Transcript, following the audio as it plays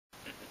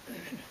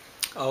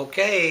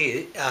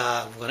Okay,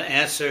 I'm going to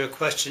answer a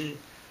question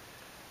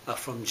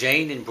from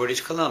Jane in British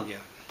Columbia.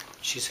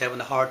 She's having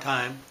a hard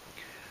time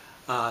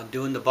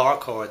doing the bar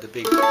chord, the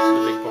big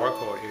bar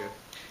chord here.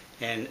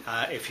 And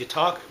if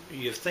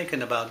you're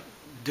thinking about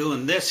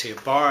doing this here,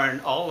 barring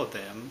all of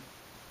them,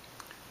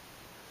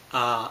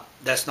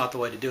 that's not the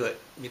way to do it,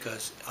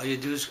 because all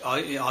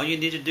you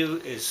need to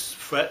do is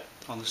fret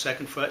on the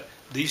second fret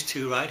these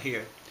two right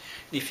here.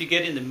 And if you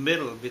get in the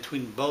middle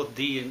between both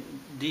D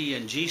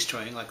and G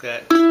string like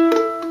that,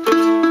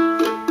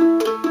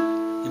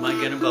 you might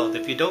get them both.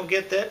 If you don't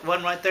get that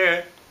one right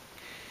there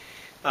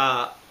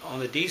on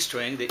the D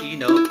string, the E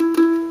note,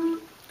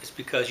 it's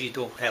because you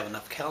don't have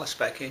enough callus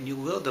back here, and you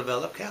will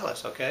develop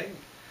callus. Okay,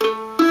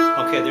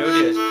 there it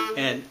is.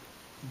 And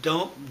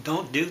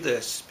don't do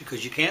this,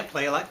 because you can't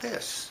play like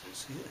this.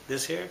 See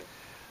this here?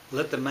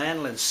 Let the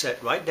mandolin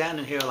set right down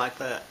in here like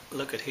that.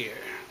 Look at here.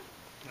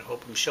 I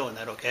hope I'm showing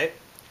that. Okay,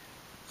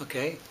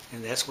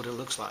 and that's what it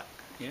looks like.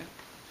 Yeah.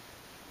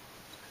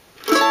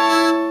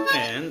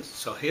 And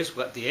so here's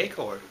what the A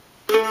chord.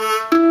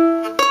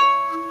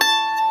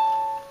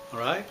 All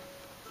right.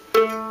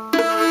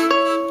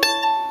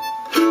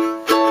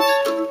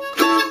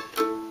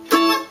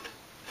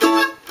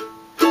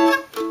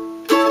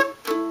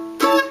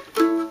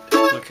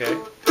 Okay.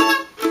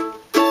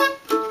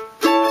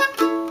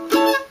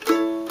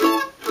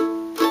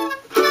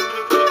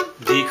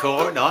 D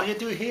chord. All you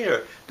do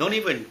here, don't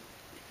even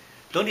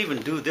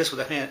do this with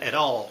a hand at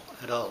all.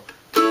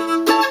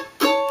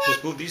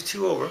 Just move these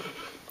two over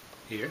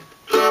here.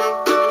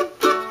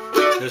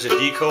 There's a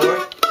D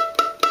chord,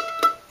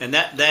 and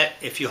that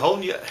if you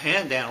hold your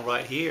hand down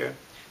right here,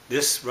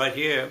 this right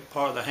here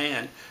part of the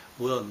hand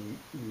will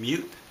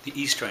mute the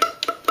E string.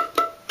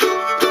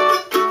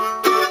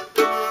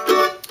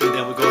 And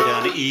then we go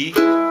down to E.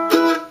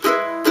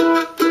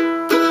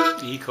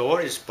 The E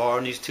chord is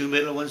barring these two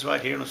middle ones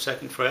right here on the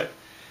second fret,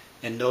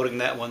 and noting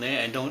that one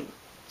there, and don't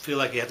feel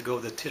like you have to go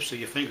with the tips of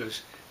your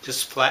fingers.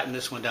 Just flatten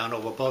this one down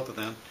over both of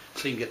them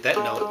so you can get that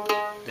note.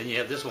 Then you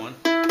have this one.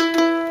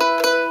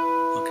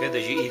 Okay,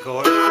 there's your E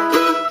chord.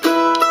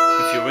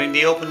 If you ring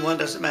the open one,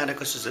 doesn't matter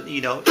because it's an E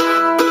note.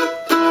 Now,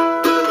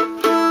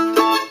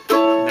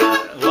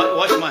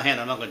 watch my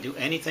hand. I'm not going to do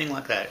anything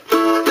like that.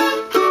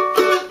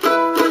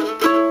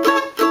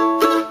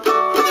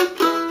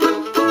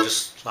 I'm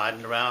just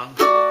sliding around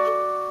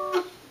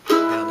down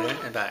there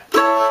and back.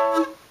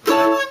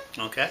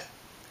 Okay.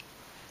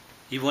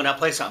 Even when I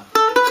play something.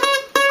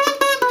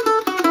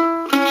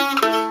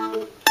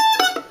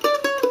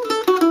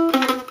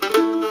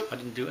 I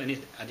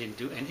didn't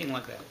do anything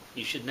like that.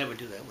 You should never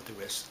do that with the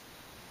wrist.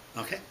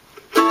 Okay?